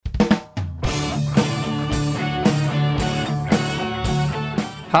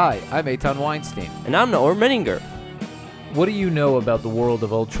Hi, I'm Eitan Weinstein. And I'm Naor Menninger. What do you know about the world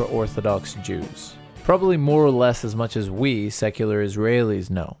of ultra-Orthodox Jews? Probably more or less as much as we, secular Israelis,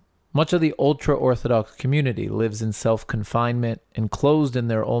 know. Much of the ultra-Orthodox community lives in self-confinement, enclosed in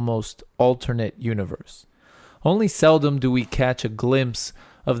their almost alternate universe. Only seldom do we catch a glimpse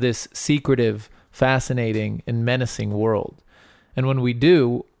of this secretive, fascinating, and menacing world. And when we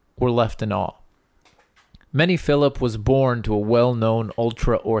do, we're left in awe. Meni Philip was born to a well-known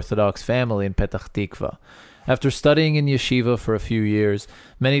ultra-Orthodox family in Petach Tikva. After studying in yeshiva for a few years,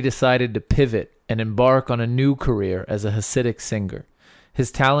 Meni decided to pivot and embark on a new career as a Hasidic singer.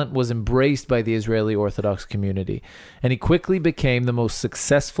 His talent was embraced by the Israeli Orthodox community, and he quickly became the most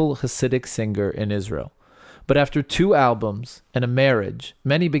successful Hasidic singer in Israel. But after 2 albums and a marriage,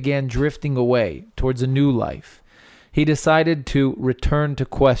 Meni began drifting away towards a new life. He decided to return to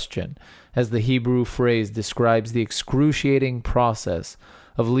question, as the Hebrew phrase describes the excruciating process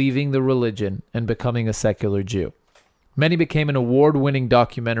of leaving the religion and becoming a secular Jew. Meni became an award-winning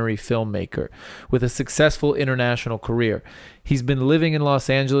documentary filmmaker with a successful international career. He's been living in Los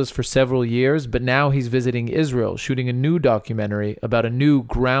Angeles for several years, but now he's visiting Israel, shooting a new documentary about a new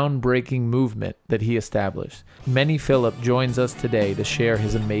groundbreaking movement that he established. Meni Philip joins us today to share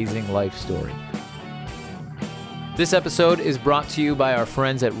his amazing life story. This episode is brought to you by our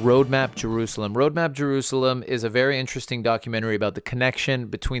friends at Roadmap Jerusalem. Roadmap Jerusalem is a very interesting documentary about the connection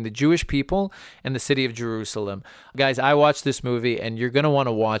between the Jewish people and the city of Jerusalem. Guys, I watched this movie, and you're going to want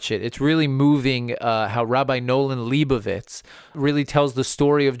to watch it. It's really moving how Rabbi Nolan Leibovitz really tells the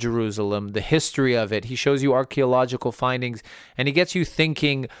story of Jerusalem, the history of it. He shows you archaeological findings, and he gets you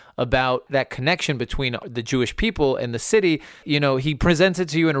thinking about that connection between the Jewish people and the city. You know, he presents it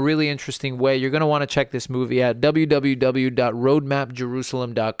to you in a really interesting way. You're going to want to check this movie out.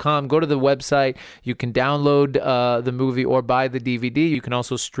 www.roadmapjerusalem.com. Go to the website. You can download the movie or buy the DVD. You can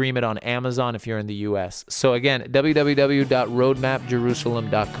also stream it on Amazon if you're in the U.S. So again,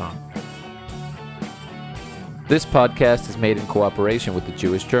 www.roadmapjerusalem.com. This podcast is made in cooperation with the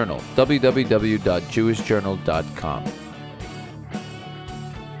Jewish Journal. www.jewishjournal.com.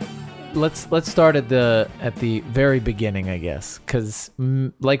 Let's start at the very beginning, I guess, because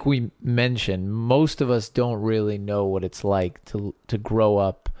like we mentioned, most of us don't really know what it's like to grow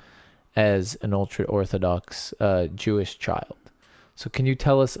up as an ultra-Orthodox Jewish child. So can you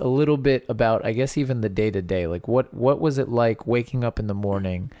tell us a little bit about, I guess, even the day-to-day? Like, what was it like waking up in the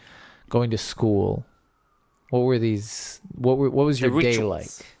morning, going to school? What was your day like?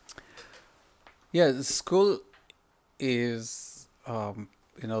 Yeah, school is...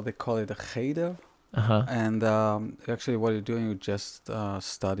 they call it a cheder. Uh-huh. And actually what you're doing, you just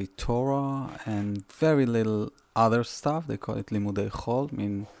study Torah and very little other stuff. They call it limudei chol,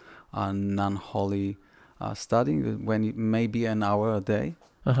 mean non-holy studying, when maybe an hour a day,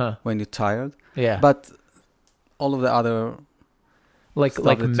 when you're tired. Yeah. But all of the other... Like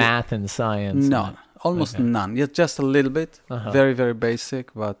math and science? No, almost none. Yeah, just a little bit. Very, very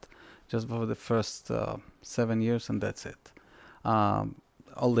basic, but just for the first 7 years, and that's it.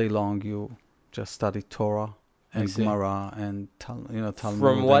 All day long, you just study Torah and Gemara and Talmud.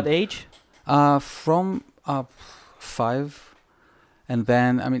 From what age? From 5, and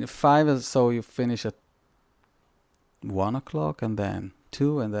then 5 is so you finish at 1 o'clock, and then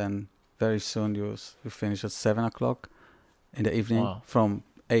 2, and then very soon you finish at 7 o'clock in the evening. Wow. From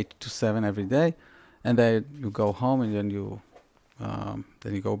 8 to 7 every day, and then you go home, and then you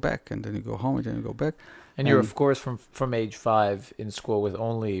go back, and then you go home, and then you go back. And you're, of course, from age 5 in school with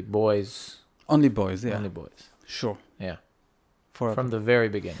only boys. Only boys, yeah. Only boys. Sure. Yeah. Forever. From the very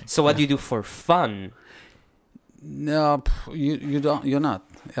beginning. So what do you do for fun? No, you don't. You're not.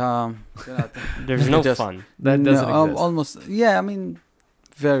 You're not. There's no fun. That doesn't exist. Almost. Yeah,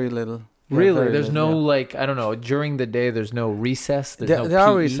 very little. Yeah, really? There's no, I don't know, during the day, there's no recess? There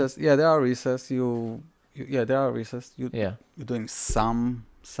are recess. Yeah, there are recess. There are recess. You're doing some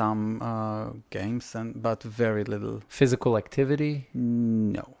games, but very little. Physical activity?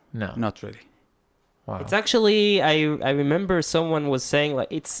 No, not really. Wow. It's actually, I remember someone was saying, like,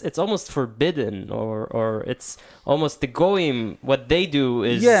 it's almost forbidden, or it's almost the goyim, what they do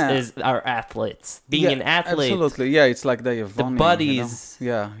is our athletes. Being an athlete. Absolutely, yeah, it's like the Yavanim. The buddies.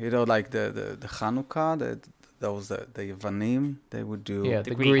 Like the Chanukah, the Yavanim, they would do. Yeah,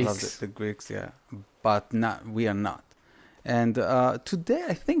 the Greeks. The Greeks, yeah. But we are not. And today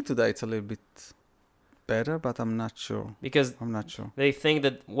it's a little bit better, but I'm not sure. Because I'm not sure. They think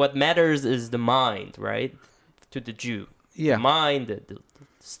that what matters is the mind, right? To the Jew. Yeah. The mind, the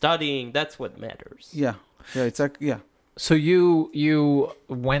studying, that's what matters. Yeah. Yeah, it's like, So you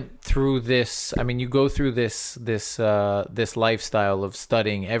went through this. I mean, you go through this lifestyle of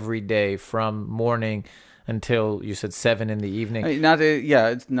studying every day from morning until you said 7 in the evening. I mean,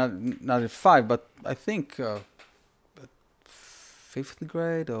 it's not at 5, but I think 5th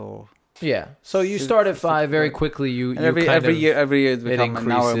grade or. Yeah. So you start at 5 very quickly. You every year it becomes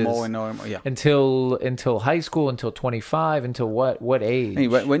an hour more and more. Yeah. Until high school, until 25, until what age?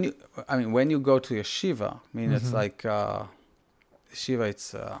 When you go to yeshiva, it's like yeshiva.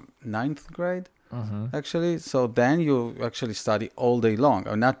 It's 9th grade actually. So then you actually study all day long,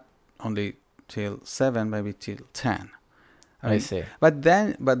 or not only till 7, maybe till 10. I see. But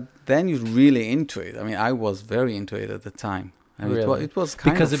then you're really into it. I mean, I was very into it at the time. Really? It was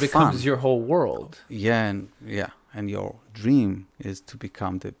kind because of it becomes fun. your whole world. Yeah, and your dream is to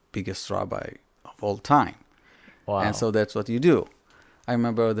become the biggest rabbi of all time. Wow. And so that's what you do. I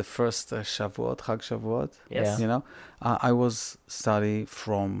remember the first Shavuot, Chag Shavuot. Yes. You know, I was studying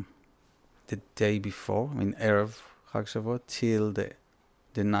from the day before, Erev Chag Shavuot, till the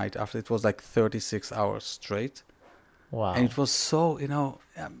night after. It was like 36 hours straight. Wow. And it was so,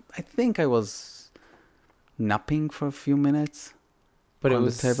 I think I was napping for a few minutes but on it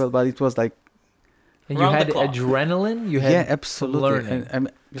was the table, but it was like. And you had adrenaline. You had absolutely. learning.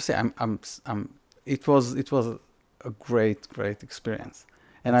 And you see, It was a great experience,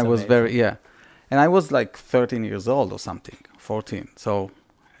 and That's I was amazing. and I was like 13 years old or something, 14. So,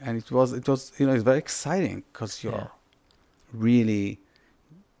 and it was it's very exciting because you're really.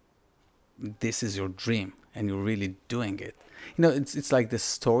 This is your dream, and you're really doing it. It's like the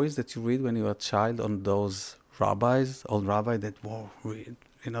stories that you read when you were a child on those old rabbis that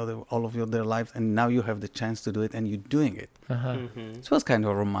all of their lives, and now you have the chance to do it, and you're doing it. It was kind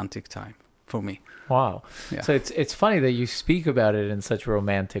of a romantic time for me. Wow. Yeah. So it's funny that you speak about it in such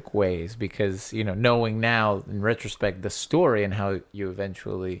romantic ways because, knowing now in retrospect the story and how you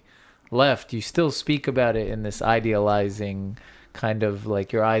eventually left, you still speak about it in this idealizing kind of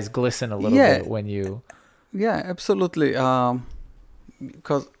like your eyes glisten a little bit when you. Yeah, absolutely.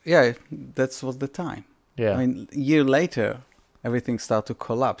 Because, that was the time. Yeah. A year later, everything started to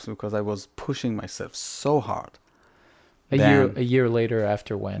collapse because I was pushing myself so hard. A year later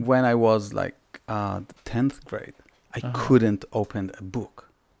after when? When I was like 10th grade, I couldn't open a book.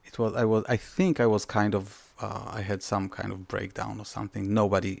 I think I was kind of, I had some kind of breakdown or something.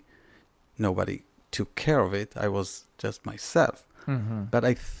 Nobody took care of it. I was just myself. Mm-hmm. But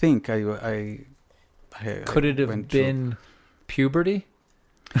I think could it have been puberty?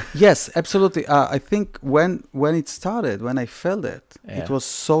 Yes, absolutely. I think when it started, when I felt it, it was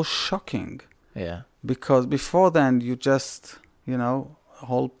so shocking. Yeah. Because before then, you just,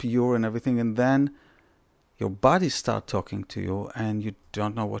 all pure and everything, and then your body start talking to you, and you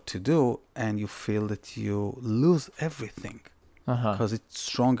don't know what to do, and you feel that you lose everything because it's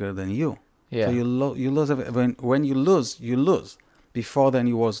stronger than you. Yeah. So you lose everything. When you lose, you lose. Before then,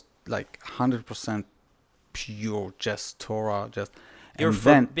 you was like 100% pure, just Torah, just. You're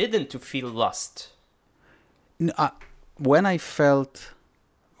forbidden to feel lust. When I felt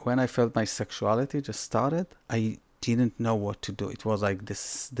my sexuality just started, I didn't know what to do. It was like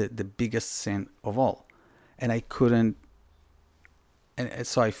the biggest sin of all, and I couldn't. And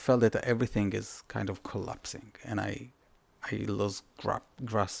so I felt that everything is kind of collapsing, and I lost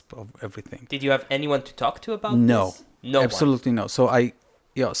grasp of everything. Did you have anyone to talk to about this? No, absolutely no. So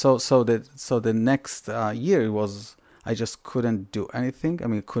so the next year was. I just couldn't do anything.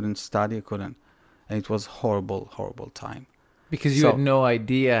 Couldn't study, and it was horrible time. Because you had no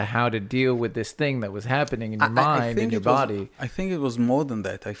idea how to deal with this thing that was happening in your mind and your body. I think it was more than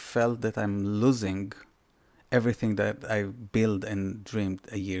that. I felt that I'm losing everything that I built and dreamed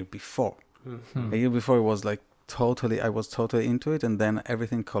a year before. Mm-hmm. A year before, it was like I was totally into it, and then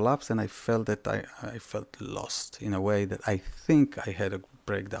everything collapsed, and I felt that I felt lost in a way that I think I had a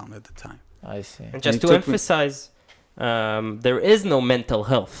breakdown at the time. I see. And just to emphasize... there is no mental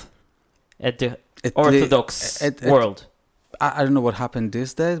health at the Orthodox world. I don't know what happened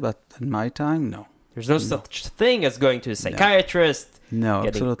these days, but in my time, no. There's no such thing as going to a psychiatrist. No,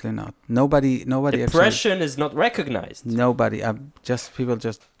 absolutely not. Nobody. Depression is not recognized. Nobody. People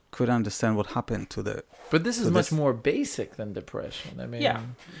just couldn't understand what happened to the. But this is much more basic than depression.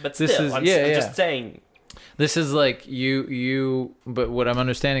 But still, I'm just saying. This is like but what I'm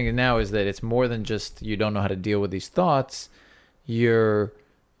understanding now is that it's more than just you don't know how to deal with these thoughts. You're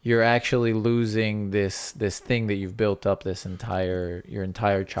actually losing this thing that you've built up your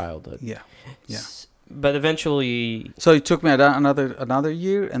entire childhood. Yeah. But eventually. So it took me another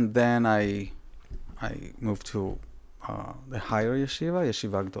year, and then I moved to the higher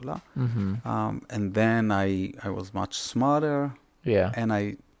yeshiva Gdola. Mm-hmm. And then I was much smarter, Yeah. and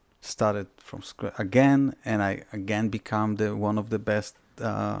I started from scratch again, and I again become one of the best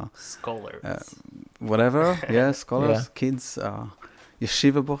Scholars. whatever, scholars, kids,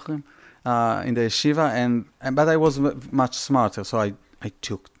 yeshiva bochrim, in the yeshiva, and but I was much smarter, so I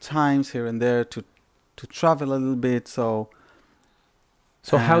took times here and there to travel a little bit. So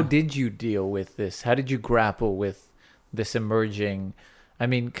how did you deal with this? How did you grapple with this emerging? I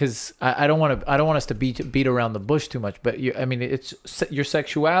mean, because I don't want us to beat around the bush too much, but it's your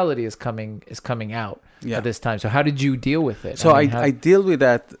sexuality is coming out at this time. So how did you deal with it? So I deal with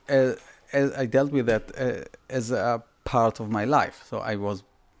that. I dealt with that as a part of my life. So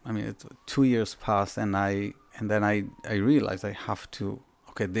 2 years passed, and then I realized I have to.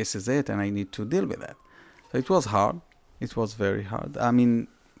 Okay, this is it, and I need to deal with that. So it was hard. It was very hard.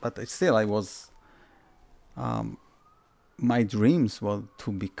 But still, I was. My dreams were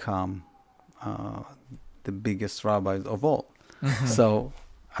to become the biggest rabbis of all. Mm-hmm. So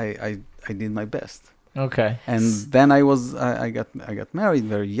I did my best. Okay. And then I got married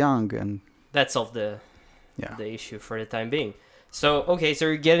very young, and that solved the issue for the time being. So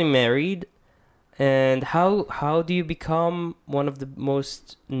you're getting married, and how do you become one of the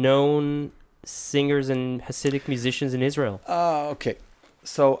most known singers and Hasidic musicians in Israel? Okay.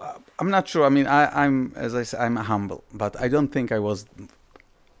 So I'm not sure. I mean, I'm as I say, I'm humble, but I don't think I was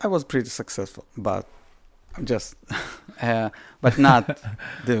pretty successful. But I'm just, but not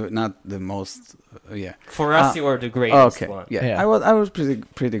the most. For us, you were the greatest one. Yeah. I was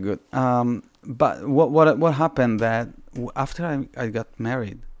pretty good. But what happened that after I got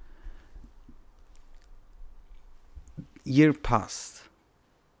married, years passed,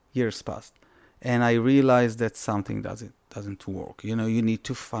 and I realized that something doesn't work. You need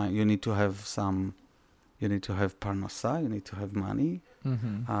to have parnasa, you need to have money,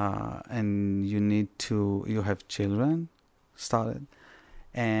 and you have children started,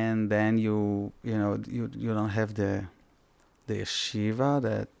 and then you don't have the yeshiva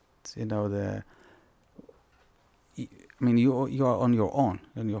that you are on your own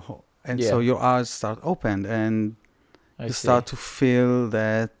so your eyes start open, and you start to feel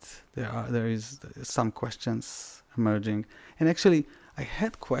that there is some questions emerging. And actually, I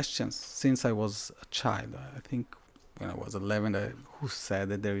had questions since I was a child. I think when I was 11, who said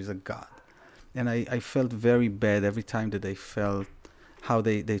that there is a God? And I felt very bad every time that I felt how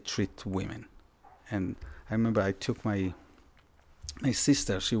they treat women. And I remember I took my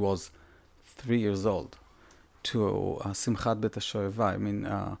sister, she was 3 years old, to Simchat Bet HaShoeva.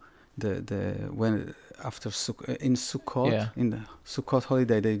 When after in Sukkot, in the Sukkot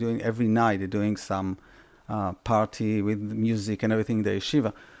holiday, they're doing some party with music and everything in the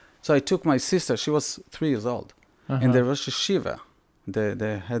yeshiva. So I took my sister, she was 3 years old, and the Rosh Yeshiva,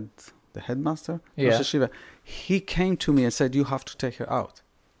 the headmaster, Rosh Yeshiva, he came to me and said, "You have to take her out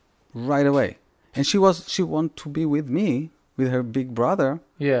right away." And she wanted to be with me, with her big brother,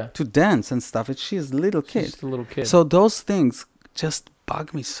 to dance and stuff. And she's a little kid. She's a little kid. So those things just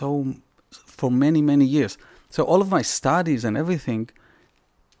bugged me so for many, many years. So all of my studies and everything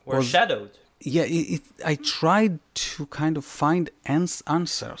were shadowed. Yeah, I tried to kind of find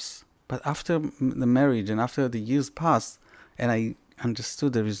answers. But after the marriage and after the years passed, and I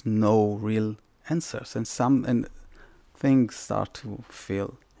understood there is no real answers, and things start to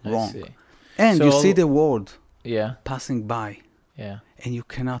feel wrong. And so you see the world passing by, and you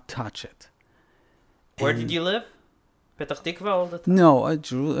cannot touch it. Where did you live? Petach Tikva all the time? No,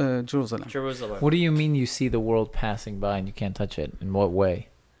 Jerusalem. Jerusalem. What do you mean you see the world passing by and you can't touch it? In what way?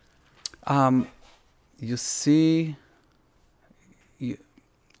 You see...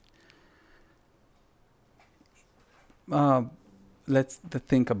 let's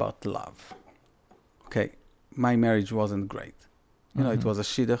think about love. Okay, my marriage wasn't great. It was a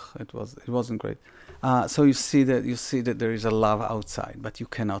shidduch. It wasn't great. So you see that there is a love outside, but you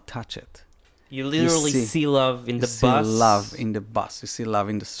cannot touch it. You literally see love in the bus. You see love in the bus. You see love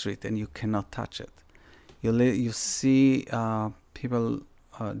in the street, and you cannot touch it. You see people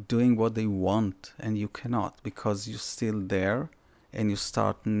doing what they want, and you cannot, because you're still there, and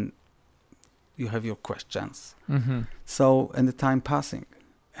you have your questions. So, and the time passing,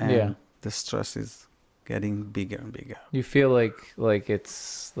 and the stress is getting bigger and bigger. You feel like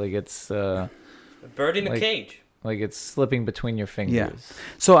it's a bird in a cage. Like it's slipping between your fingers. Yeah.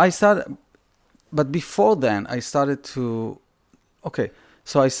 So I started, but before then I started to,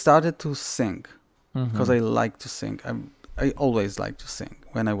 so I started to sing because I like to sing. I always like to sing.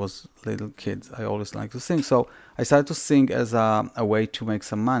 When I was little kid, I always liked to sing. So I started to sing as a way to make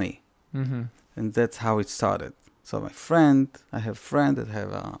some money. And that's how it started. So I have a friend that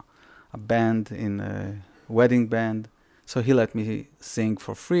have a band in a wedding band. So he let me sing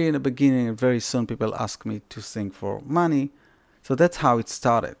for free in the beginning, and very soon people asked me to sing for money. So that's how it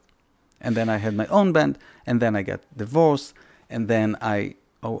started. And then I had my own band, and then I got divorced, and then I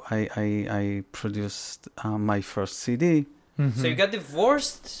produced my first CD. So you got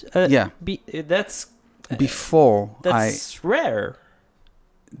divorced? Yeah. That's rare,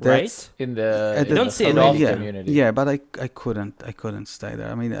 right? In the you don't see it often. community. Yeah, but I couldn't stay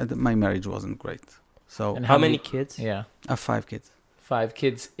there. I mean, my marriage wasn't great. So And how many kids? Yeah. 5 kids. 5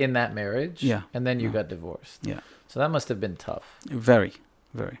 kids in that marriage. Yeah. And then you got divorced. Yeah. So that must have been tough. Very,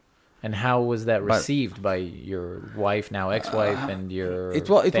 very. And how was that received by your wife, now ex-wife, and your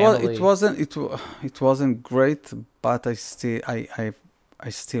family? It wasn't great, but I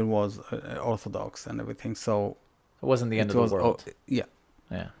still was Orthodox and everything. So it wasn't the end of the world. Yeah.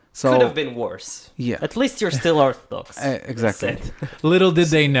 Yeah. So could have been worse. Yeah. At least you're still Orthodox. Exactly. Little did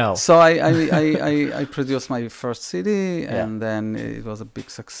they know. So I produced my first CD, and then it was a big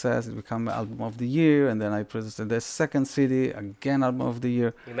success. It became album of the year, and then I produced the second CD, again album of the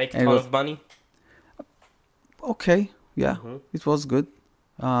year. You make a ton of money? Okay, yeah, Mm-hmm. it was good.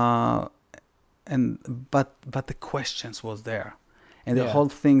 But the questions was there, and the whole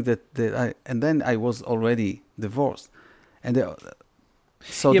thing and then I was already divorced, and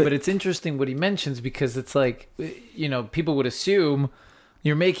but it's interesting what he mentions, because it's like, people would assume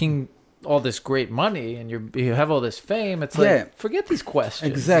you're making all this great money and you have all this fame. It's like, forget these questions.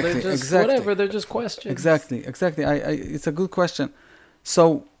 Exactly, they're just exactly. whatever. They're just questions. Exactly. It's a good question.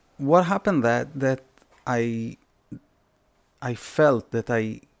 So what happened that I felt that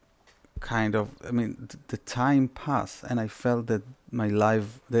the time passed, and I felt that I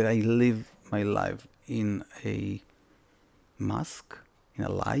live my life in a mask, in a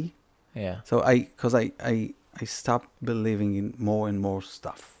lie. Yeah. So I stopped believing in more and more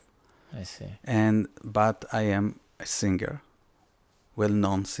stuff. I see. But I am a singer,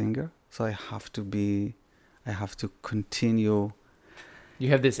 well-known singer. So I have to continue. You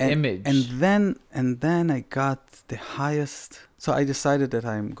have this image. And then I got the highest. So I decided that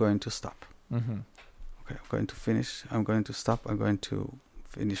I'm going to stop. Mm-hmm. Okay, I'm going to finish. I'm going to stop. I'm going to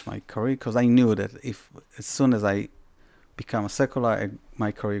finish my career, because I knew that as soon as I become a secular,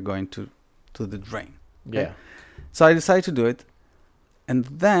 my career going to the drain. Okay? Yeah. So I decided to do it, and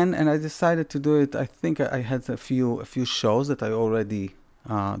I decided to do it. I think I had a few shows that I already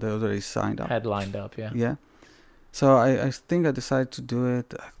signed up. Had lined up, yeah. Yeah. So I think I decided to do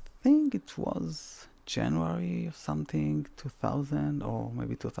it. I think it was January or something, 2000 or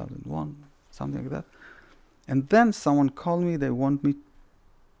maybe 2001, something like that. And then someone called me. They want me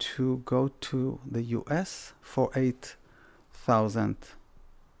to go to the US for $8,000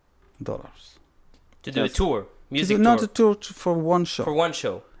 to do a tour, not a tour, for one show. For one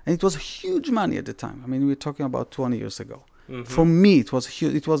show, and it was huge money at the time. I mean, we're talking about 20 years ago. mm-hmm. For me, it was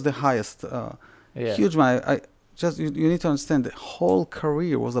huge. It was the highest, huge money. You need to understand the whole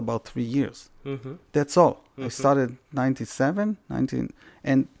career was about 3 years. Mm-hmm. That's all. Mm-hmm. I started 97,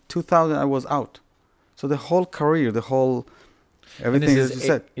 and 2000 I was out. So the whole career, everything as you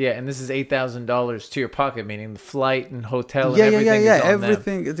said. Yeah, and this is $8,000 to your pocket, meaning the flight and hotel and everything. Yeah, is on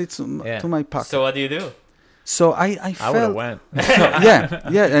everything. It's to my pocket. So what do you do? So I felt. I would have went.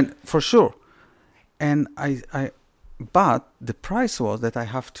 and for sure. And but the price was that I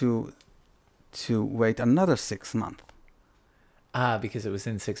have to wait another 6 months. Because it was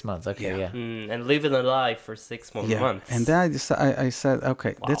in 6 months. Okay, yeah. And living a life for 6 more months. And then I said,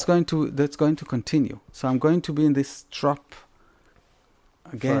 okay, that's going to continue. So I'm going to be in this trap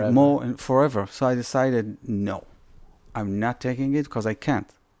again Forever. more and forever. So I decided, no, I'm not taking it, because I can't.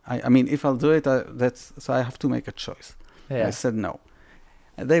 I mean, if I'll do it, so I have to make a choice. Yeah. I said no.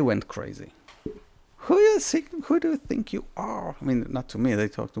 And they went crazy. Who do you think you are? I mean, not to me. They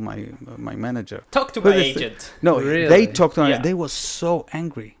talked to my manager. Talk to my agent. No, Really? they talked to me. Yeah. They were so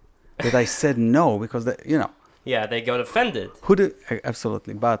angry that I said no, because Yeah, they got offended.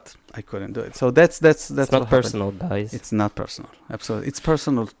 Absolutely, but I couldn't do it. So that's It's what not personal, guys. It's not personal. Absolutely, it's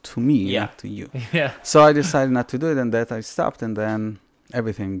personal to me, not to you. Yeah. So I decided not to do it, and that I stopped, and then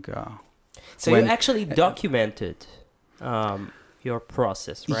everything. So you actually documented your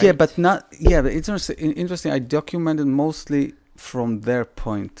process, right? Yeah, but not. Yeah, but it's interesting. I documented mostly from their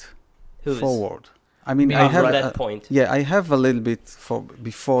point forward. I mean, I have that point. Yeah, I have a little bit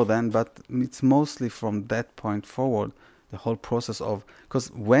before then, but it's mostly from that point forward. The whole process of, because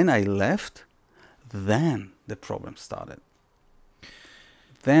when I left, then the problem started.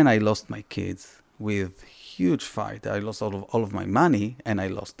 Then I lost my kids with huge fight. I lost all of my money, and I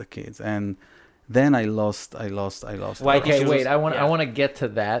lost the kids, and Then I lost. Why did Okay, you wait. lose- I want yeah. to get to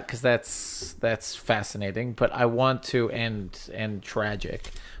that because that's fascinating. But I want to end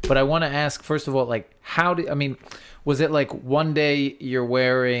tragic. But I want to ask first of all, like, how did I mean? Was it like one day you're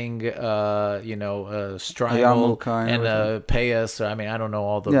wearing, a strimal yarmulke and and a everything. payas? Or I mean, I don't know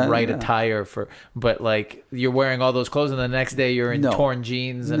all the Yeah, right yeah. attire for, but like you're wearing all those clothes, and the next day you're in No. torn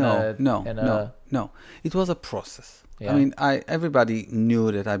jeans and No. It was a process. Yeah. I mean, everybody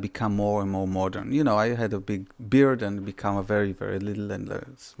knew that I become more and more modern. You know, I had a big beard and become a very, very little and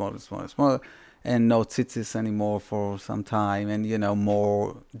smaller, and no tzitzis anymore for some time, and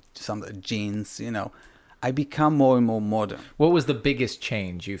more some jeans. I become more and more modern. What was the biggest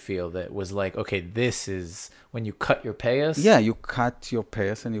change you feel that was like, okay, this is when you cut your payas? Yeah, you cut your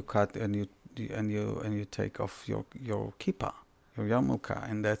payas and you take off your kippah, your yarmulke,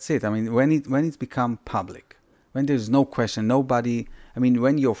 and that's it. I mean, when it's become public, when there's no question, nobody. I mean,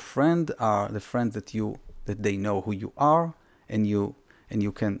 when your friend are the friends that they know who you are, and you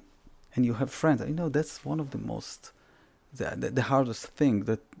have friends. That's one of the most the hardest thing,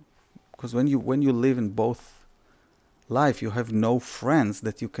 that because when you live in both life, you have no friends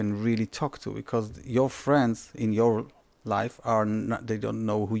that you can really talk to, because your friends in your life are not, they don't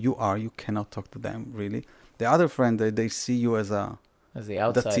know who you are. You cannot talk to them really. The other friend, they see you as the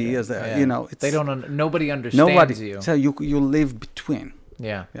outsider, they don't. Nobody understands you. So you live between.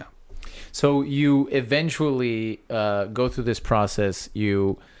 Yeah. Yeah. So you eventually go through this process.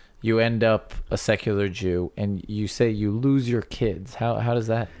 You end up a secular Jew, and you say you lose your kids. How does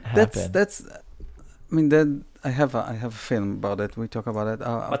that happen? That's. I mean, then I have a film about it. We talk about it.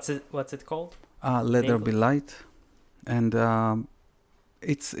 What's it called? Let There Be Light, and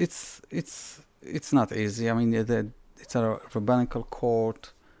it's not easy. I mean, it's a rabbinical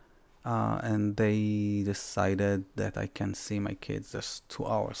court, and they decided that I can see my kids just 2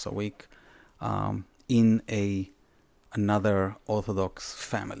 hours a week, in another Orthodox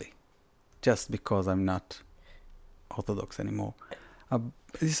family, just because I'm not Orthodox anymore.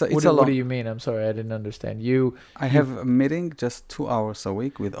 What do you mean? I'm sorry, I didn't understand. I have a meeting just 2 hours a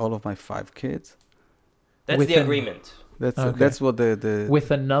week with all of my 5 kids. That's the agreement. That's what the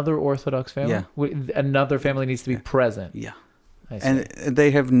with another Orthodox family. Yeah. Another family needs to be present. Yeah. I see. And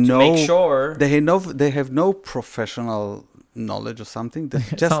they have To make sure. they have no professional knowledge or something.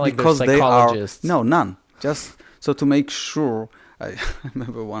 Just not like they're because they are psychologists. none. Just so to make sure. I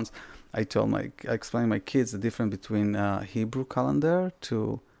remember once I explained my kids the difference between Hebrew calendar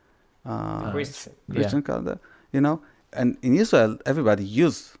to Christian calendar. And in Israel everybody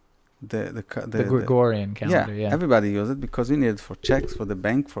use the Gregorian calendar. Yeah. Everybody use it because we need it for checks, for the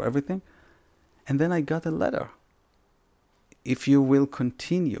bank, for everything. And then I got a letter. If you will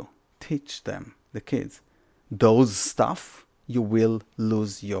continue teach them, the kids, those stuff, you will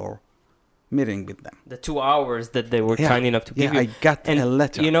lose your meeting with them. The 2 hours that they were kind enough to give you. I got a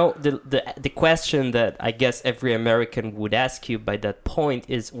letter. The question that I guess every American would ask you by that point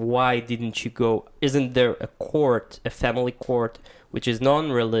is, why didn't you go? Isn't there a family court, which is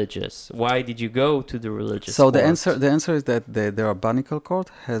non-religious? Why did you go to the religious So court? the answer is that the rabbinical court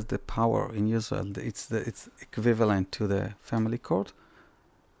has the power in Israel. It's equivalent to the family court.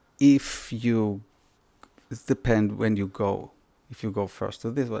 It depends when you go. If you go first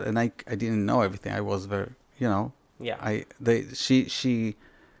to this one, and I didn't know everything. I was very, Yeah.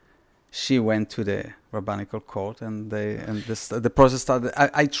 She went to the rabbinical court, and the process started.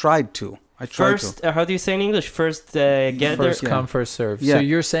 I tried to. First, how do you say in English? First, get First there. come, first serve. Yeah. So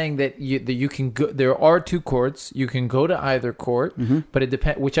you're saying that you can go. There are 2 courts. You can go to either court, but it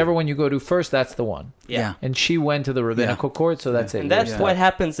depends. Whichever one you go to first, that's the one. Yeah. And she went to the rabbinical court, so that's it. And that's You're what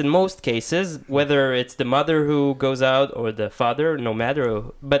happens in most cases, whether it's the mother who goes out or the father, no matter.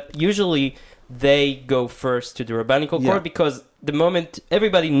 But usually they go first to the rabbinical court because the moment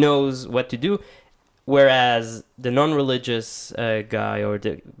everybody knows what to do, whereas the non-religious guy or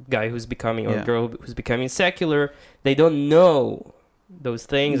the guy who's becoming or girl who's becoming secular, they don't know those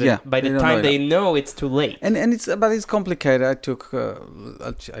things. Yeah, and by the time they know, it's too late. And it's complicated.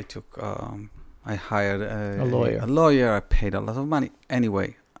 I hired a lawyer. A lawyer. I paid a lot of money.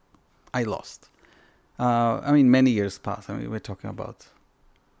 Anyway, I lost. Many years passed. We're talking about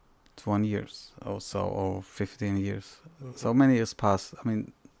 20 years or so, or 15 years. Mm-hmm. So many years passed.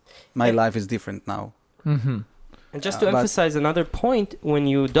 My life is different now. Mm-hmm. And just to emphasize another point, when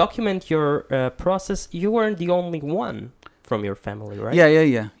you document your process, you weren't the only one from your family, right? Yeah.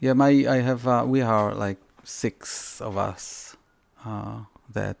 We are like 6 of us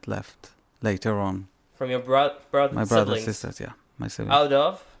that left later on. From your brother, my brothers and sisters, yeah, my siblings. Out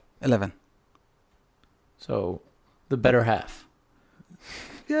of 11. So, the better half.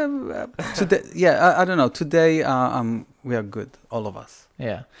 today, I don't know. Today, we are good, all of us.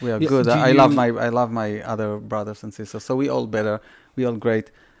 Yeah, we are good. I love my other brothers and sisters. So we all better. We all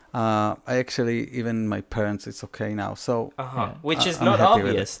great. I actually, even my parents, it's okay now. So which is I'm not happy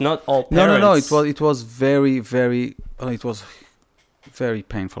with obvious. Not all parents. No. It was very, very. It was very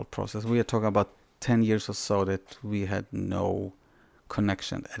painful process. We are talking about 10 years or so that we had no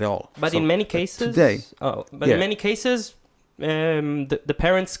connection at all. But in many cases, today, in many cases, the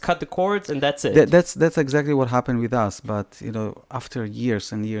parents cut the cords and that's it. That's exactly what happened with us. But after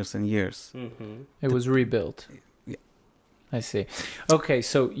years and years and years, it was rebuilt. Yeah, I see. Okay,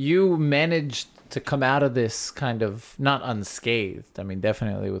 so you managed to come out of this kind of not unscathed. I mean,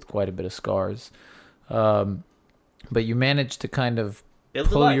 definitely with quite a bit of scars, but you managed to kind of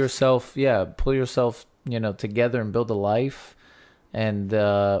pull yourself together and build a life, and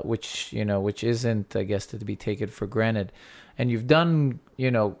which isn't, I guess, to be taken for granted. And you've done,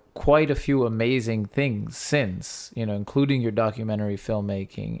 quite a few amazing things since, including your documentary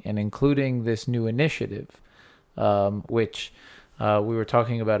filmmaking and including this new initiative, which we were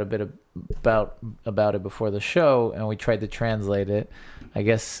talking about a bit about it before the show, and we tried to translate it. I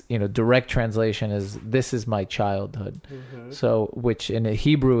guess, direct translation is "This is my childhood." So, which in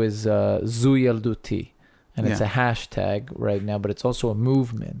Hebrew is Zu Yalduti. And it's a hashtag right now, but it's also a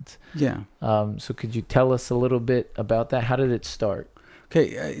movement. Yeah. So could you tell us a little bit about that? How did it start? Okay.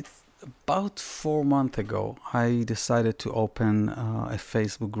 It's about 4 months ago, I decided to open a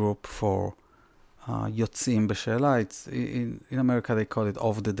Facebook group for Yotzim B'She'ela. It's in America, they call it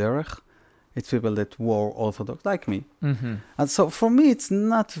Off the Derech. It's people that were Orthodox, like me. Mm-hmm. And so for me, it's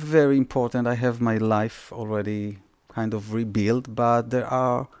not very important. I have my life already kind of rebuilt, but there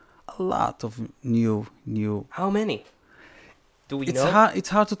are a lot of new. How many? Do we know? It's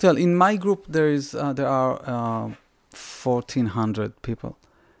hard to tell. In my group, there are 1,400 people,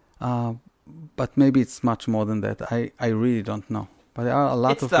 but maybe it's much more than that. I really don't know. But there are a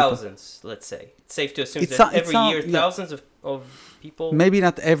lot of thousands. People. Let's say it's safe to assume that every year thousands of people. Maybe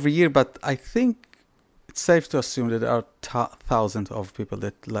not every year, but I think it's safe to assume that there are thousands of people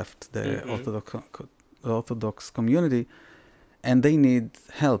that left the Orthodox community. And they need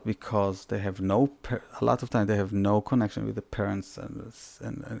help because they have a lot of time they have no connection with the parents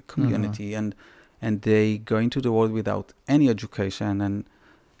and community, and they go into the world without any education. And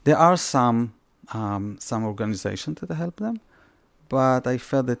there are some organizations that help them, but I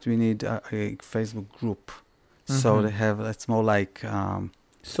felt that we need a Facebook group, so they have it's more like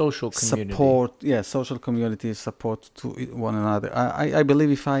social community support. Yeah, social community support to one another. I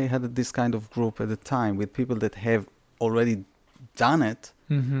believe if I had this kind of group at the time with people that have already done it,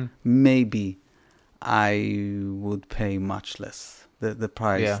 maybe I would pay much less. The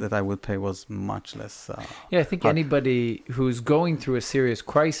price that I would pay was much less. I think anybody who's going through a serious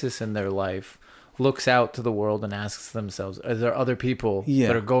crisis in their life looks out to the world and asks themselves, are there other people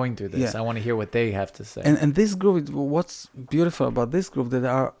that are going through this? I want to hear what they have to say. And this group, what's beautiful about this group, that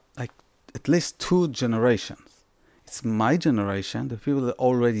there are like at least 2 generations. It's my generation, the people that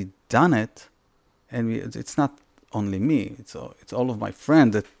already done it, and it's not only me, it's all of my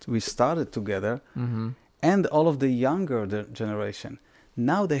friends that we started together, and all of the younger generation.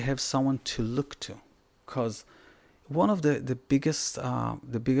 Now they have someone to look to, because one of the biggest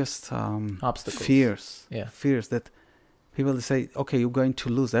obstacles, fears that people say, okay, you're going to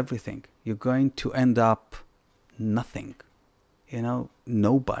lose everything, you're going to end up nothing,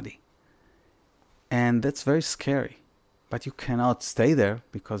 nobody, and that's very scary. But you cannot stay there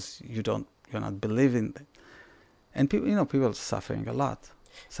because you're not believing that. And people are suffering a lot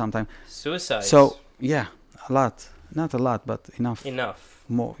sometimes. Suicide. So, a lot. Not a lot, but enough.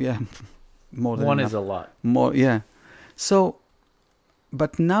 More, more than one enough. Is a lot. More, yeah. So,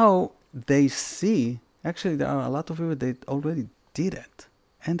 but now they see, actually there are a lot of people that already did it.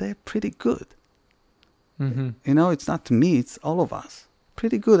 And they're pretty good. It's not me, it's all of us.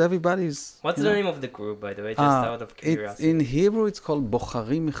 Pretty good, everybody's... What's the name of the group, by the way, just out of curiosity? In Hebrew, it's called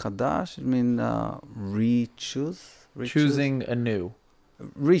Bocharim Mechadash. It means choosing anew.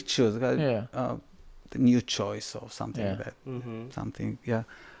 Re-choose. The new choice or something like that. Something,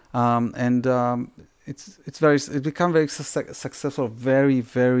 and it become very successful, very,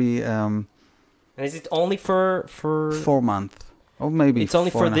 very... and is it only for 4 months? Or maybe it's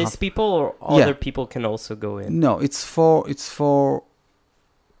only for these people, or other people can also go in? No, it's for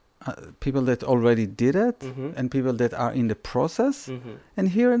people that already did it, and people that are in the process, and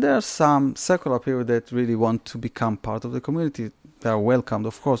here and there are some secular people that really want to become part of the community. They are welcomed,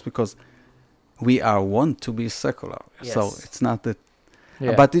 of course, because we want to be secular. Yes. So it's not that,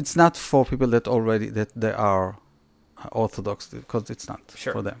 but it's not for people that they are Orthodox, because it's not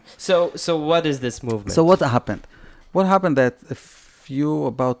Sure. for them. So what is this movement? So what happened? What happened that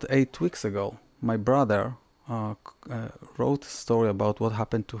about 8 weeks ago, my brother wrote a story about what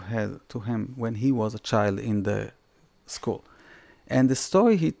happened to him when he was a child in the school, and the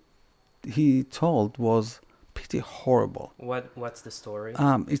story he told was pretty horrible. What's the story?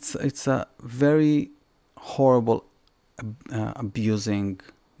 It's a very horrible abusing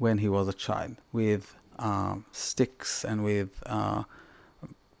when he was a child, with sticks and with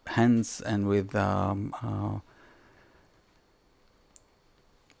hands and with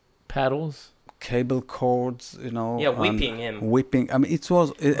Paddles? cable cords, Yeah, whipping him. Whipping. I mean, it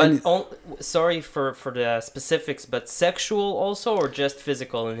was. Sorry for the specifics, but sexual also, or just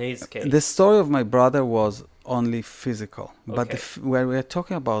physical in his case? The story of my brother was only physical, but Okay. where we are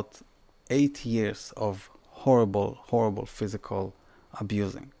talking about 8 years of horrible physical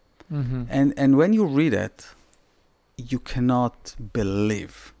abusing, Mm-hmm. and when you read it, you cannot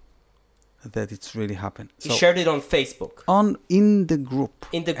believe that it's really happened. He shared it on Facebook. In the group.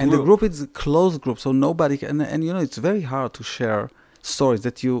 In the And the group. group is a closed group, so nobody can, and you know, it's very hard to share stories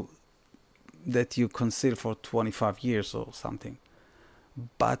that you conceal for 25 years or something.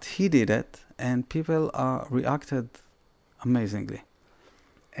 But he did it, and people reacted amazingly.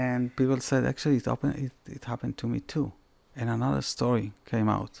 And people said, actually, it happened to me too. And another story came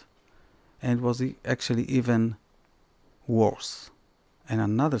out, and it was actually even worse. And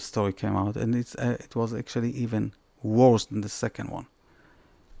another story came out, and it was actually even worse than the second one.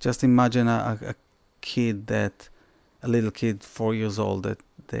 Just imagine a little kid, 4 years old, that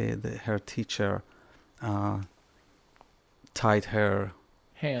her teacher tied her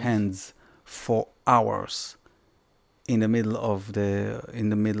hands for hours in the middle of the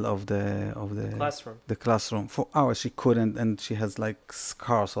Classroom. the classroom for hours. She couldn't, and she has like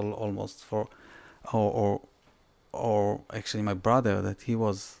scars almost or actually my brother, that he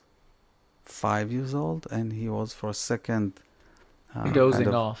was 5 years old, and he was for a second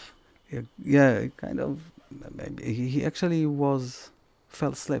Dozing off. Yeah, kind of. Maybe he actually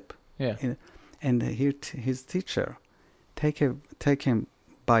fell asleep. Yeah. And his teacher take him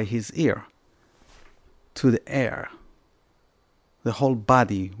by his ear to the air. The whole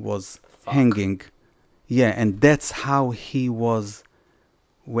body was hanging. Yeah, and that's how he was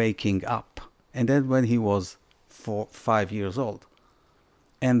waking up. And then when he was 5 years old,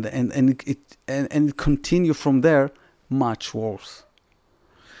 and it continued from there, much worse.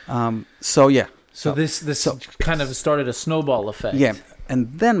 So this kind of started a snowball effect. yeah,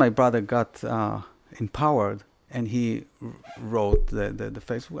 and then my brother got empowered, and he wrote the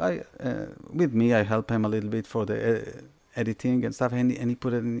Facebook. With me, I helped him a little bit for the editing and stuff, and he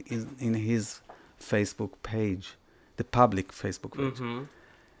put it in his Facebook page, the public Facebook page. Mm-hmm.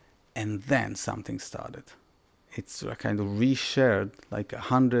 And then something started. It's kind of reshared like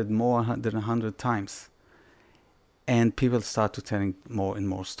 100 times, and people start to telling more and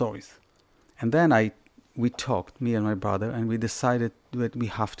more stories. And then we talked, me and my brother, and we decided that we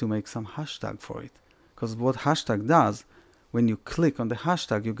have to make some hashtag for it, because what hashtag does, when you click on the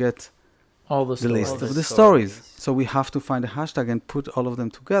hashtag, you get all the the stories. list of the stories. So we have to find a hashtag and put all of them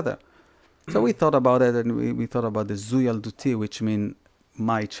together. So we thought about it, and we thought about the Zu Yalduti, which means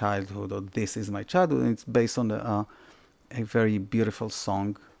my childhood, or this is my childhood, and it's based on a very beautiful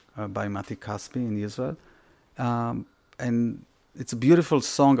song by Mati Kaspi in Israel, and it's a beautiful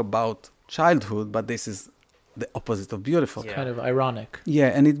song about childhood, but this is the opposite of beautiful. Yeah. Kind of ironic. Yeah,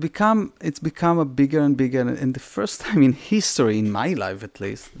 and it's become a bigger and bigger, and the first time in history, in my life at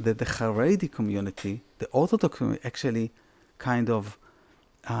least, that the Haredi community, the Orthodox community, actually kind of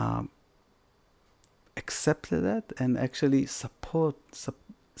accepted that and actually support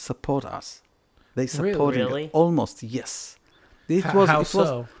us. They supported Really? it almost, yes. How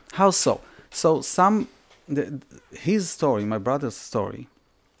so? How so? So his story, my brother's story,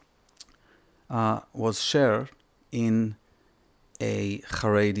 was shared in a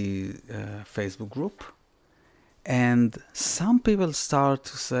Haredi Facebook group, and some people start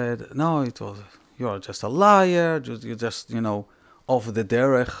to say, "No, you're just a liar. You just off the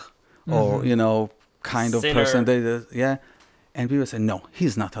derech, or kind of Sinner. person." And people say, "No,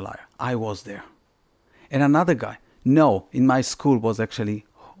 he's not a liar. I was there." And another guy, "No, in my school was actually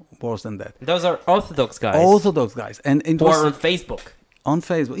worse than that." Those are Orthodox guys. Orthodox guys, and it Or was on Facebook. on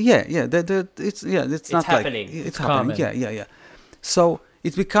Facebook. It's not happening. Like, it's common. happening. Yeah. So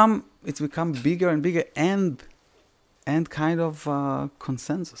it's become bigger and bigger, and kind of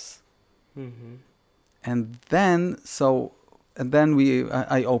consensus. Mm-hmm. And then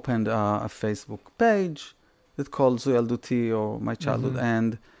I opened a Facebook page that called Zu Yalduti, or my childhood,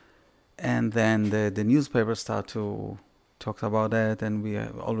 and then the newspapers start to talk about that, and we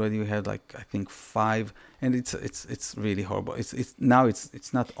had like I think 5, and it's really horrible. It's now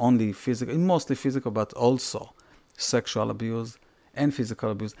it's not only physical, mostly physical, but also sexual abuse and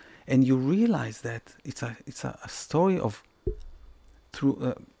physical abuse, and you realize that it's a story of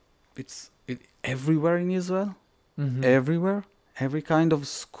everywhere in Israel, everywhere. Every kind of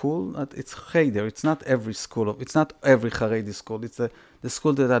school, it's cheder. It's not every school. It's not every Haredi school. It's the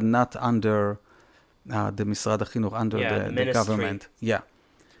school that are not under the Misrad HaChinuch, under the government. Yeah.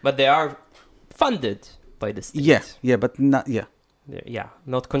 But they are funded by the state. Yeah, but not,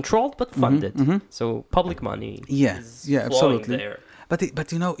 not controlled, but funded. So public money is flowing absolutely. there. But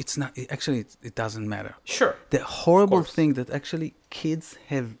it's not, it doesn't matter. Sure. The horrible thing that actually kids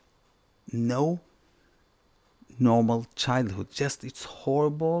have no normal childhood. Just it's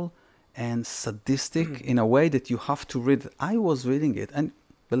horrible and sadistic in a way that you have to read. I was reading it, and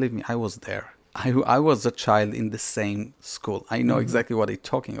believe me, I was there. I was a child in the same school. I know exactly what they're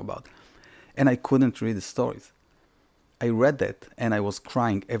talking about. And I couldn't read the stories. I read that, and I was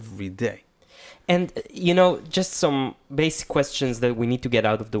crying every day. And, just some basic questions that we need to get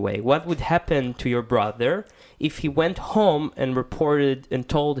out of the way. What would happen to your brother if he went home and reported and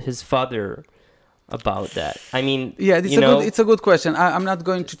told his father about that? I mean, it's a good question. I'm not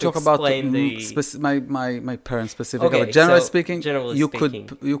going to talk about my parents specifically. Okay, but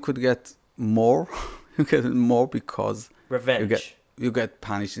you could get more. You get more because revenge. You get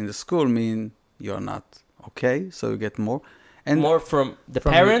punished in the school. Mean you're not okay, so you get more. And more from the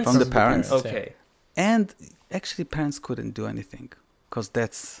parents. From the parents. Okay. And actually, parents couldn't do anything because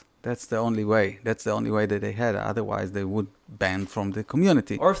that's the only way. That's the only way that they had. Otherwise, they would ban from the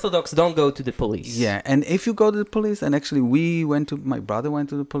community. Orthodox don't go to the police. Yeah, and if you go to the police, and actually my brother went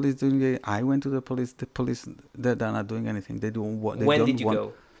to the police, I went to the police. The police, they're not doing anything. They do what they When don't did you want.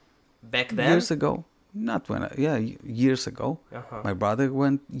 go? Back then? Years ago. Not when, years ago. My brother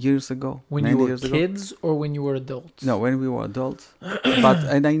went years ago. When you were kids or when you were adults? No, when we were adults.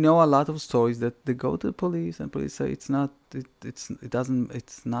 And I know a lot of stories that they go to the police and police say it's not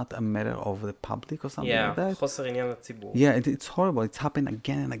a matter of the public or something like that. Yeah, it's horrible. It's happened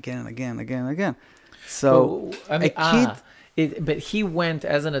again and again and again and again and again. So but he went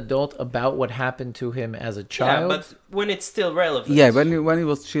as an adult about what happened to him as a child. Yeah, but when it's still relevant. Yeah, when he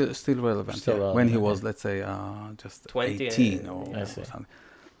was still relevant. When he was, let's say, just 20, 18 or something.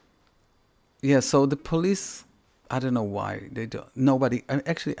 Yeah, so the police, I don't know why they don't. Nobody.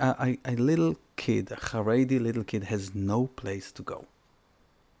 Actually, a little kid, a Haredi little kid, has no place to go.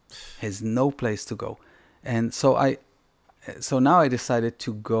 Has no place to go, and so now I decided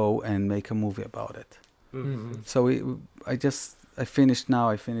to go and make a movie about it. Mm-hmm. So I finished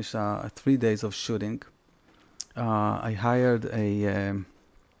 3 days of shooting. I hired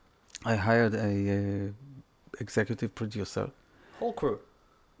a executive producer. Whole crew.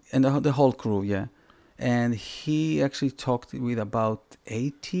 And the whole crew, yeah. And he actually talked with about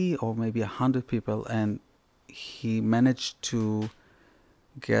 80 or maybe 100 people, and he managed to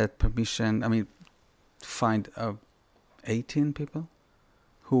get permission. I mean, to find 18 people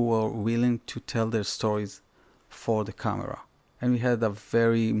who were willing to tell their stories for the camera. And we had a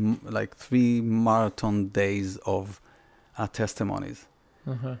very, 3 marathon days of testimonies.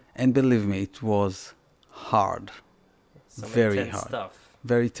 And believe me, it was hard. Very hard. Stuff.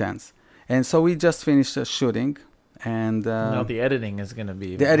 Very tense. And so we just finished shooting. And now the editing is going to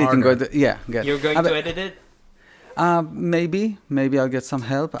be the editing harder. You're going to edit it? Maybe I'll get some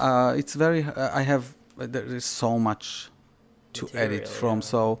help. It's very, there is so much to material, edit from,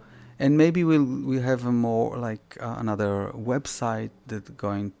 so, and maybe we'll have a more another website that's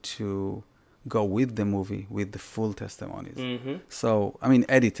going to go with the movie with the full testimonies. So I mean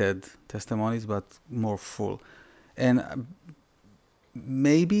edited testimonies, but more full. And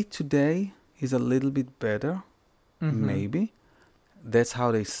maybe today is a little bit better. Maybe that's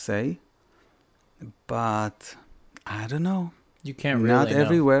how they say, but I don't know. You can't really not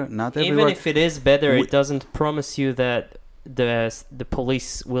everywhere. Even if it is better, it doesn't promise you that the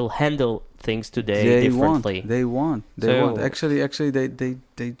police will handle things today differently. They won't. Actually, they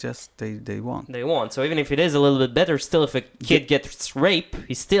won't. They won't. So even if it is a little bit better, still, if a kid gets raped,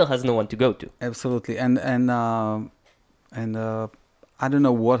 he still has no one to go to. Absolutely. And I don't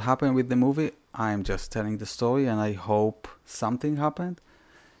know what happened with the movie. I'm just telling the story, and I hope something happened.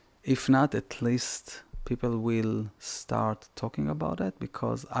 If not, at least people will start talking about it,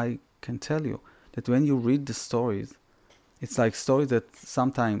 because I can tell you that when you read the stories, it's like stories that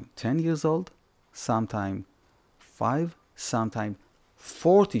sometimes 10 years old, sometimes 5, sometimes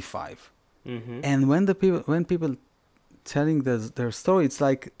 45. And when people telling their story, it's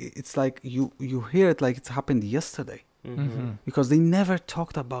like you hear it like it's happened yesterday, because they never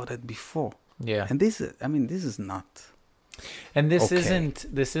talked about it before. Yeah. And this is not. And this okay.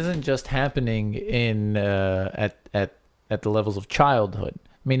 isn't just happening in at the levels of childhood.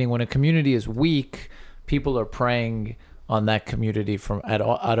 Meaning, when a community is weak, people are preying on that community from at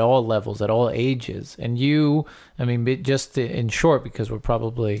all levels, at all ages. And you, I mean, just in short, because we're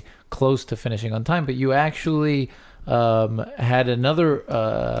probably close to finishing on time, but you actually had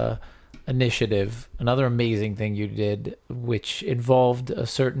another initiative, another amazing thing you did, which involved a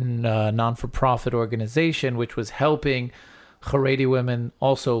certain non-for-profit organization, which was helping Haredi women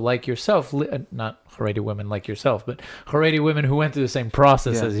also like yourself, not Haredi women like yourself, but Haredi women who went through the same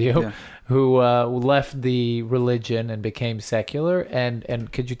process as you, who left the religion and became secular.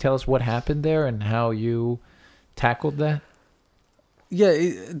 And could you tell us what happened there and how you tackled that? Yeah,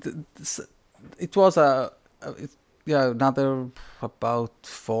 it was another about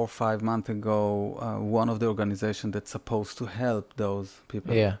 4 or 5 months ago, one of the organizations that's supposed to help those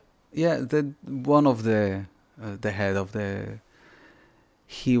people. One of the head of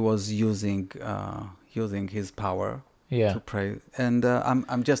he was using his power to pray, and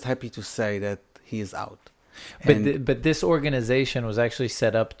I'm just happy to say that he is out. But this organization was actually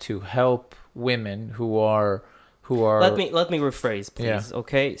set up to help women who are. Let me rephrase, please.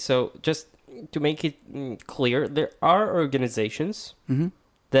 Okay, so just to make it clear, there are organizations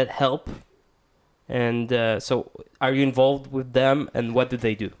that help, and so are you involved with them, and what do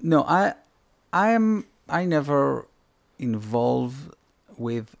they do? No, I never involved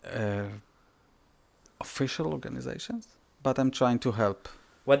with official organizations, but I'm trying to help.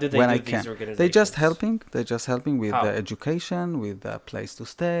 What do they when do, I these can. organizations? They're just helping with education, with a place to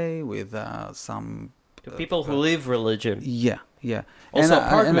stay, with some... To people who live religion. Yeah. Also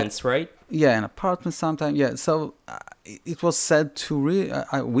apartments, right? Yeah, and apartments sometimes. Yeah, so it was said to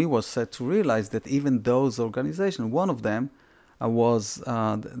we was said to realize that even those organizations, one of them was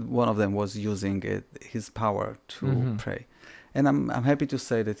using his power to pray, and I'm happy to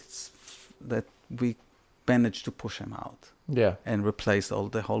say that we managed to push him out. Yeah, and replace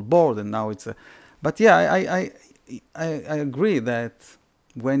the whole board, and now it's but yeah, I agree that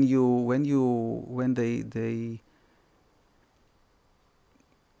when they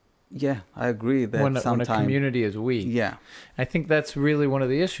I agree that when a community is weak. Yeah, I think that's really one of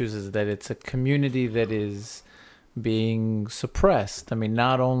the issues, is that it's a community that is being suppressed. I mean,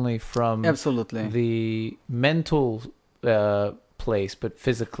 not only from absolutely the mental place, but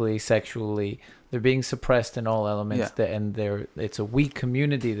physically, sexually, they're being suppressed in all elements. It's a weak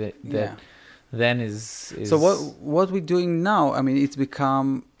community that then is. So what we're doing now? I mean, it's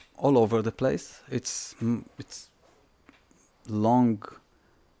become all over the place. It's long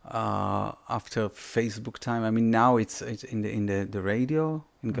after Facebook time. I mean, now it's in the radio,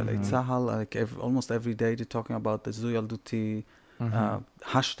 in Galei Tzahal, like almost every day they're talking about the Zu Yalduti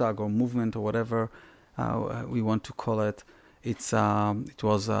hashtag or movement or whatever we want to call it. It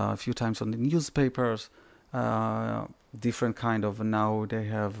was a few times on the newspapers, different kind of. Now they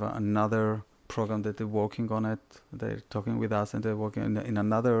have another program that they're working on it. They're talking with us, and they're working in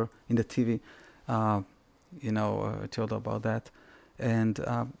the TV. I told about that. And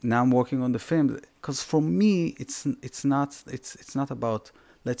now I'm working on the film, because for me it's not about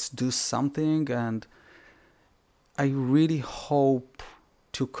let's do something, and I really hope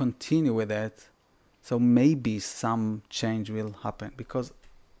to continue with it, so maybe some change will happen, because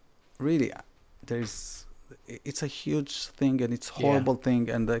really it's a huge thing, and it's a horrible thing,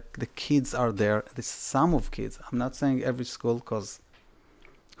 and the kids are there. There's some of kids, I'm not saying every school, because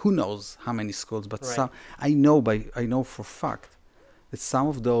who knows how many schools, but some I know for fact that some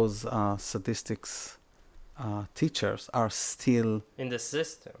of those statistics teachers are still in the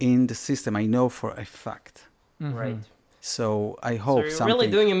system. I know for a fact. Right. So I hope you're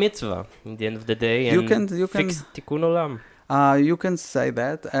really doing a mitzvah in the end of the day, and you can fix tikkun olam. You can say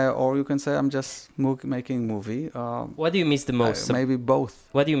that, or you can say I'm just making movie. What do you miss the most? Maybe both.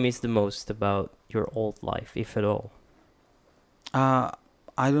 What do you miss the most about your old life, if at all? I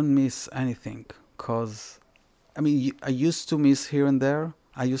don't miss anything, because I mean, I used to miss here and there.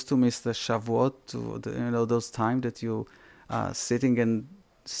 I used to miss the Shavuot, those times that you sitting and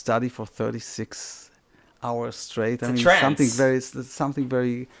study for 36 hours straight. It's a trance. something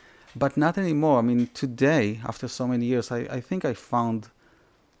very, but not anymore. I mean, today, after so many years, I think I found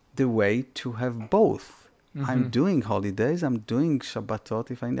the way to have both. I'm doing holidays, I'm doing Shabbatot,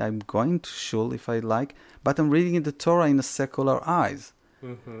 I'm going to shul if I like, but I'm reading the Torah in a secular eyes.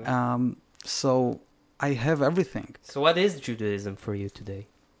 So I have everything. So what is Judaism for you today?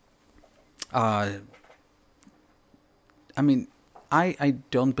 I mean, I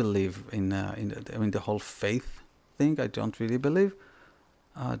don't believe in the whole faith thing. I don't really believe.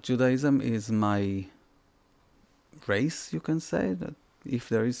 Judaism is my race, you can say, that if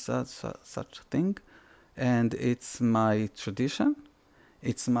there is such thing, and it's my tradition,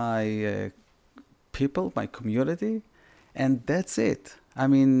 it's my people, my community, and that's it. I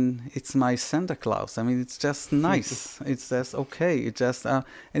mean, it's my Santa Claus. I mean, it's just nice. It's just okay. It just and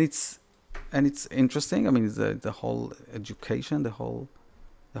it's interesting. I mean, the whole education, the whole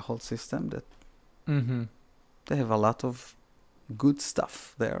system that they have a lot of good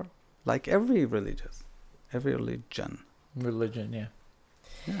stuff there, like every religion. Yeah.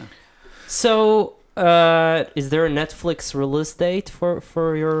 Yeah. So, is there a Netflix release date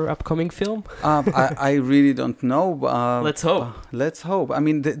for your upcoming film? I really don't know. Let's hope. Let's hope. I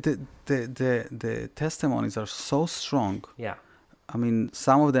mean, the testimonies are so strong. Yeah. I mean,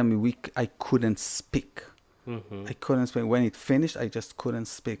 some of them I couldn't speak. Mm-hmm. I couldn't speak. When it finished, I just couldn't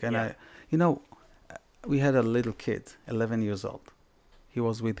speak. And we had a little kid, 11 years old. He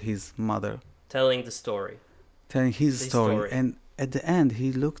was with his mother. Telling the story. Telling his story. And at the end,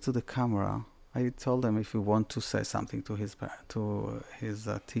 he looked to the camera. I told him if he want to say something to his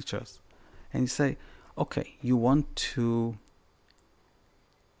teachers. And he say, okay, you want to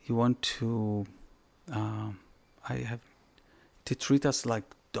treat us like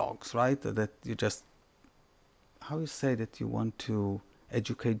dogs, right? That you just, how you say that you want to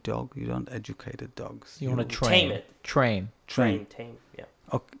educate dog? You don't educate the dogs. You want to train. Tame it. Train. Tame, yeah.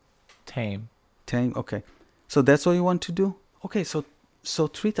 Okay. Tame, okay. So that's what you want to do? Okay, so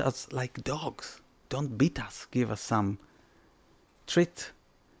treat us like dogs. Don't beat us. Give us some treat.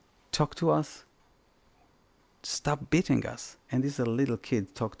 Talk to us. Stop beating us. And this is a little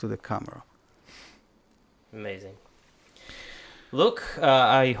kid talk to the camera. Amazing. Look,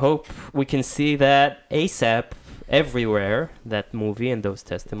 I hope we can see that ASAP everywhere, that movie and those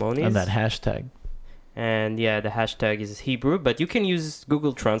testimonies. And that hashtag. And yeah, the hashtag is Hebrew, but you can use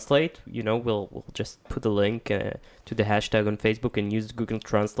Google Translate. We'll just put a link to the hashtag on Facebook and use Google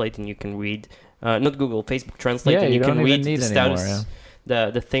Translate, and you can read, not Google, Facebook Translate, and you can read the status,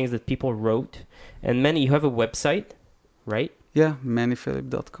 the things that people wrote. And Manny, you have a website, right? Yeah,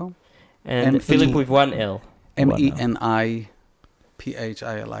 MannyPhilip.com. And Philip with one L. MENIPHILIP.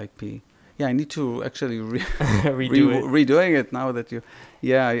 Yeah, I need to actually redoing it now that you.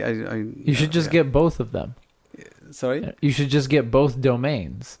 Yeah, I you should just get both of them. Sorry? You should just get both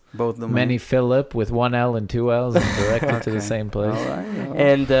domains. Both domains. Manny Philip with one L and two L's and direct it to the same place. All right.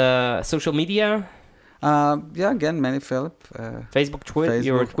 And social media? Yeah, again, Manny Philip. Facebook, Twitter?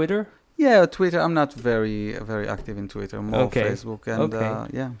 Your Twitter? Yeah, Twitter. I'm not very, very active in Twitter. More Facebook. And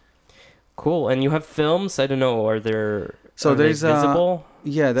yeah. Cool. And you have films? I don't know. Are there... So there's visible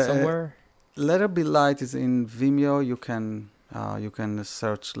somewhere? Letter Be Light is in Vimeo. You can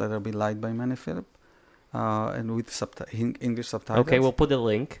search Letter Be Light by Manny Philip, and with English subtitles. Okay, we'll put a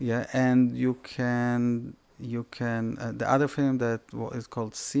link. Yeah, and you can the other film that is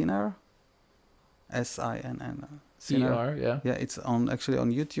called Sinner, SINN. Sinner. Yeah, it's actually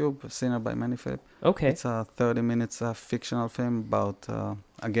on YouTube. Sinner by Manny Philip. Okay, it's a 30 minutes fictional film about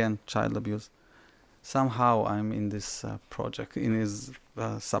again child abuse. Somehow I'm in this project, in his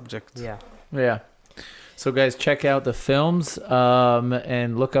subject. Yeah. So guys, check out the films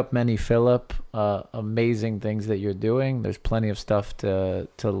and look up Manny Philip. Amazing things that you're doing. There's plenty of stuff to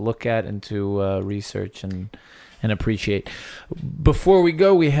look at and to research and appreciate. Before we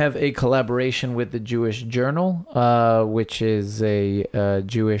go, we have a collaboration with the Jewish Journal, which is a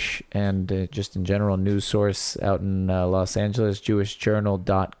Jewish and just in general news source out in Los Angeles,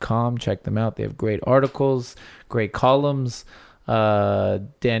 jewishjournal.com. Check them out. They have great articles, great columns.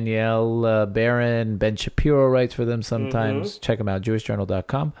 Danielle Barron, Ben Shapiro writes for them sometimes. Check them out,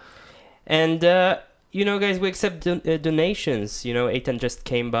 jewishjournal.com. And guys, we accept donations. Eitan just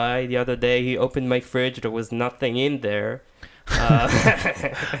came by the other day. He opened my fridge. There was nothing in there.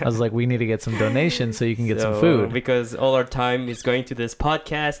 I was like, we need to get some donations so you can get some food. Because all our time is going to this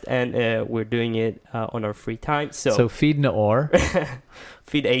podcast, and we're doing it on our free time. So feed Naor.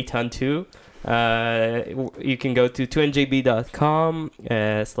 Feed Eitan too. You can go to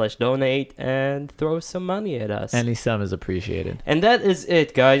 2njb.com/donate and throw some money at us. Any sum is appreciated. And that is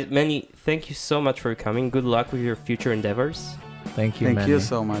it, guys. Manny, thank you so much for coming. Good luck with your future endeavors. Thank you, Thank you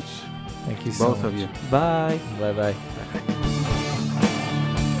so much. Thank you so much. Both of you. Bye. Bye-bye.